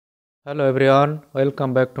Hello everyone,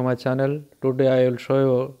 welcome back to my channel. Today I will show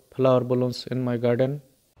you flower balloons in my garden.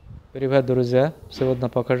 Привет, друзья! Сегодня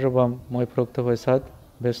покажу вам мой фруктовый сад.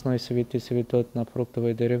 Весной цветет на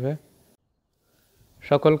фруктовой дереве.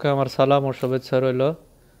 সকলকে আমার সালাম ও শুভেচ্ছা রইল।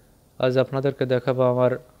 আজ আপনাদেরকে দেখাবো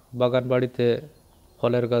আমার বাগান বাড়িতে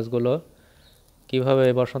ফলের গাছগুলো কিভাবে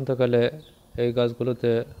বসন্তকালে এই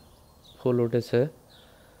গাছগুলোতে ফুল উঠেছে।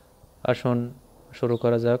 আসুন শুরু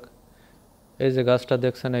করা যাক। এই যে গাছটা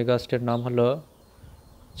দেখছেন, এই গাছটির নাম হলো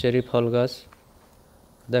চেরি ফল গাছ।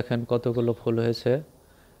 দেখেন কতগুলো ফুল হয়েছে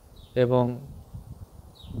এবং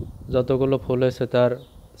যতগুলো ফুল হয়েছে তার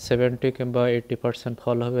 70 কিংবা 80%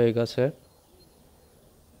 ফল হবে এই গাছে।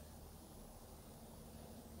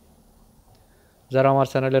 যারা আমার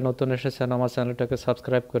চ্যানেলে নতুন এসেছেন, আমার চ্যানেলটাকে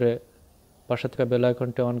সাবস্ক্রাইব করে পাশে থাকা বেল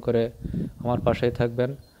আইকনটি অন করে আমার পাশেই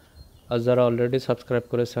থাকবেন। আর যারা অলরেডি সাবস্ক্রাইব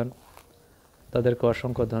করেছেন তাদেরকে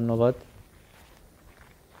অসংখ্য ধন্যবাদ।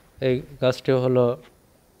 এই গাছটিও হলো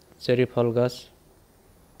চেরি ফল গাছ।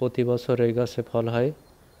 প্রতি বছর এই গাছে ফল হয়।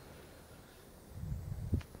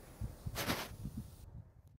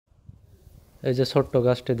 এই যে ছোট্ট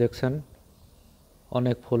গাছটি দেখছেন,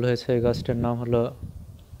 অনেক ফুল হয়েছে। এই গাছটির নাম হলো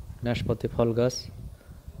নাশপাতি ফল গাছ,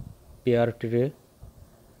 পেয়ার ট্রি।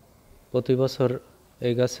 প্রতি বছর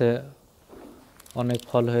এই গাছে অনেক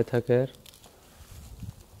ফল হয়ে থাকে।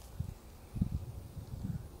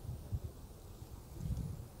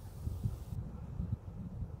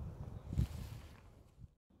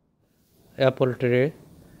 অ্যাপল ট্রি,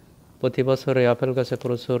 প্রতি বছর এই আপেল গাছে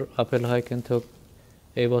প্রচুর আপেল হয়, কিন্তু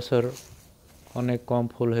এই বছর অনেক কম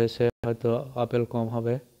ফুল হয়েছে, হয়তো আপেল কম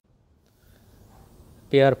হবে।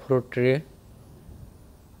 পেয়ার ফ্রুট ট্রি,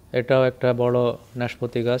 এটাও একটা বড়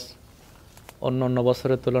নাশপাতি গাছ। অন্য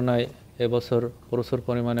বছরের তুলনায় এবছর প্রচুর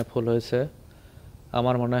পরিমাণে ফুল হয়েছে।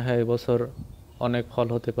 আমার মনে হয় এবছর অনেক ফল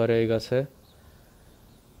হতে পারে এই গাছে।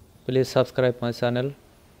 Please subscribe my channel,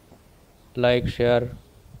 like, share,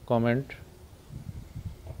 comment.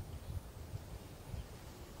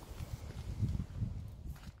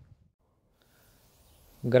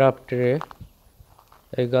 Graph tree,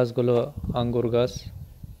 এই গাছগুলো আঙ্গুর গাছ।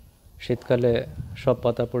 শীতকালে সব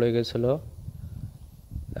পাতা পড়ে গেছিল,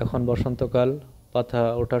 এখন বসন্তকাল, পাতা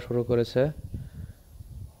ওঠা শুরু করেছে।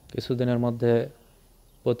 কিছুদিনের মধ্যে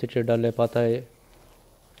প্রতিটি ডালে পাতায়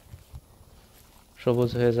সবুজ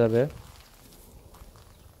হয়ে যাবে।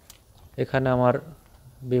 এখানে আমার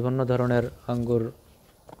বিভিন্ন ধরনের আঙ্গুর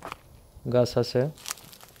গাছ আছে।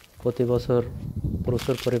 প্রতি বছর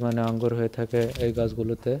প্রচুর পরিমাণে আঙ্গুর হয়ে থাকে এই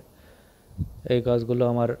গাছগুলোতে। এই গাছগুলো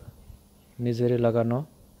আমার নিজেরই লাগানো।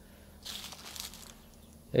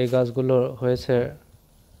 এই গাছগুলো হয়েছে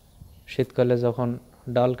শীতকালে যখন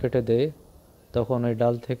ডাল কেটে দেই, তখন ওই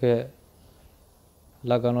ডাল থেকে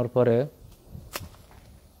লাগানোর পরে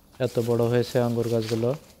এত বড় হয়েছে আঙ্গুর গাছগুলো।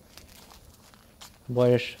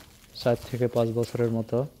 বয়স 4 থেকে 5 বছরের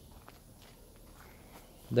মতো।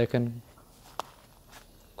 দেখেন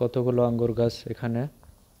কতগুলো আঙ্গুর গাছ এখানে।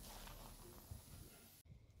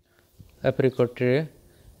 অ্যাপ্রিকট ট্রি,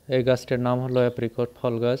 এই গাছটির নাম হলো অ্যাপ্রিকট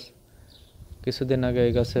ফল গাছ। কিছুদিন আগে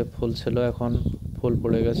এই গাছে ফুল ছিল, এখন ফুল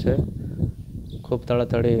পড়ে গেছে। খুব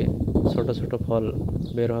তাড়াতাড়ি ছোট ছোট ফল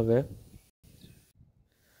বের হবে।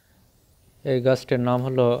 এই গাছটির নাম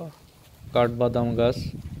হলো কাঠবাদাম গাছ।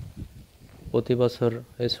 প্রতি বছর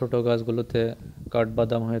এই ছোট গাছগুলোতে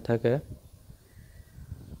কাঠবাদাম হয়ে থাকে।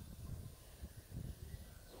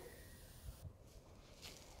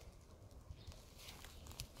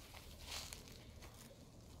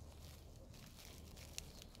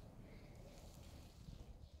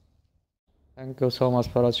 Thank you so much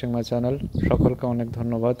for watching my channel. সকলকে অনেক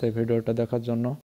ধন্যবাদ এই ভিডিওটা দেখার জন্য।